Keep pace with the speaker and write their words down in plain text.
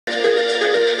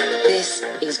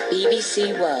This is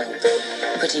BBC World,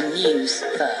 putting news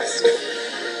first.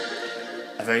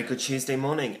 A very good Tuesday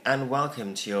morning and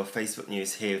welcome to your Facebook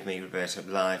news here with me, Roberto,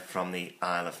 live from the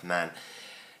Isle of Man.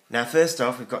 Now first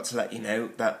off, we've got to let you know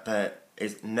that there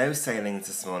is no sailings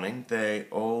this morning.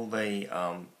 All the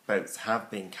boats have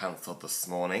been cancelled this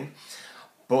morning,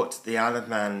 but the Isle of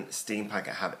Man steam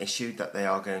packet have issued that they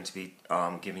are going to be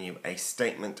giving you a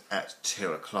statement at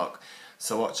 2 o'clock.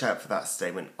 So watch out for that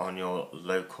statement on your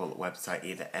local website,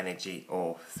 either Energy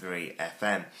or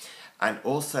 3FM. And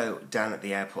also down at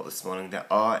the airport this morning, there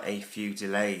are a few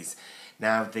delays.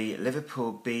 Now the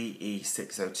Liverpool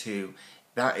BE602,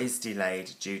 that is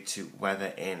delayed due to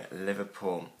weather in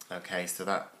Liverpool. Okay, so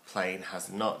that plane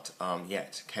has not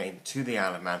yet came to the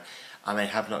Isle of Man, and they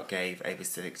have not gave a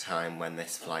specific time when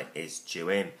this flight is due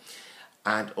in.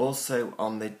 And also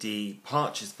on the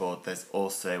departures board, there's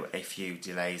also a few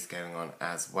delays going on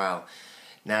as well.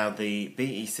 Now the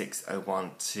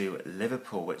BE601 to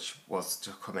Liverpool, which was to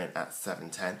come in at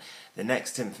 7:10, the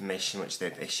next information which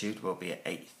they've issued will be at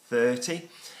 8:30,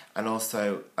 and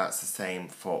also that's the same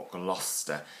for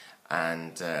Gloucester,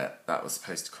 and that was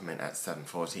supposed to come in at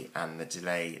 7:40, and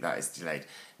that is delayed.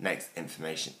 Next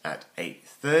information at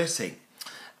 8:30.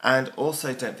 And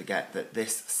also don't forget that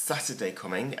this Saturday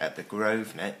coming at the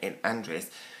Grosvenor in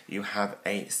Andreas, you have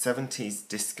a 70s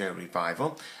disco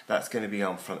revival. That's going to be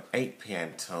on from 8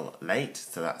 PM till late,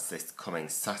 so that's this coming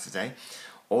Saturday.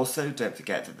 Also don't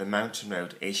forget that the Mountain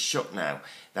Road is shut now.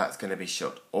 That's going to be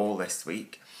shut all this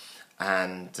week,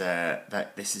 and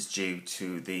that this is due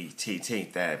to the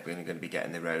TT. They're going to be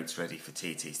getting the roads ready for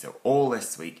TT, so all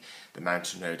this week the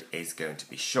Mountain Road is going to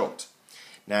be shut.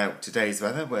 Now, today's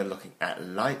weather, we're looking at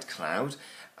light cloud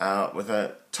with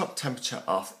a top temperature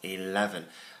of 11.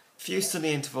 Few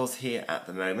sunny intervals here at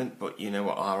the moment, but you know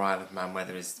what our Isle of Man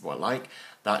weather is like.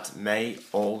 That may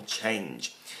all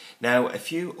change. Now, a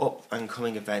few up and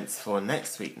coming events for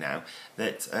next week now,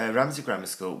 that Ramsey Grammar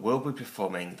School will be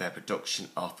performing their production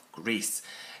of Grease.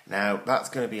 Now, that's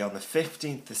going to be on the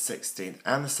 15th, the 16th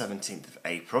and the 17th of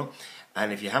April.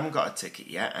 And if you haven't got a ticket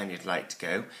yet and you'd like to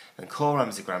go, then call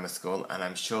Ramsey Grammar School and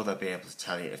I'm sure they'll be able to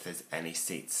tell you if there's any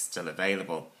seats still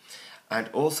available. And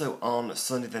also on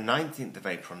Sunday the 19th of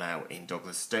April now in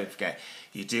Douglas, don't forget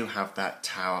you do have that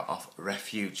Tower of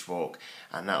Refuge walk,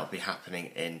 and that'll be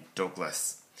happening in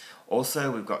Douglas.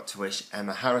 Also, we've got to wish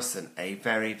Emma Harrison a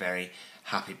very, very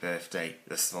happy birthday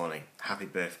this morning. Happy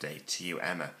birthday to you,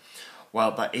 Emma.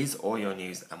 Well, that is all your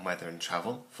news and weather and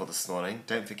travel for this morning.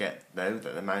 Don't forget, though,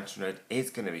 that the Mountain Road is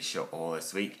going to be shut all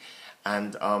this week.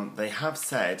 And they have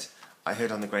said, I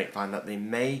heard on the grapevine, that they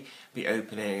may be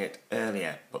opening it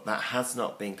earlier, but that has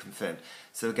not been confirmed.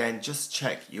 So again, just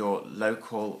check your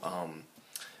local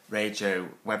radio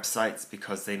websites,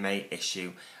 because they may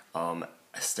issue a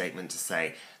statement to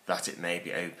say that it may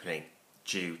be opening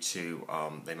due to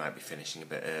they might be finishing a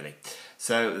bit early.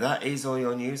 So that is all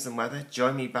your news and weather.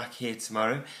 Join me back here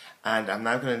tomorrow, and I'm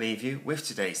now going to leave you with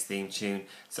today's theme tune.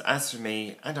 So as for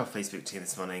me and our Facebook team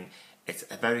this morning, it's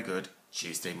a very good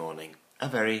Tuesday morning. A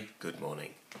very good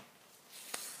morning.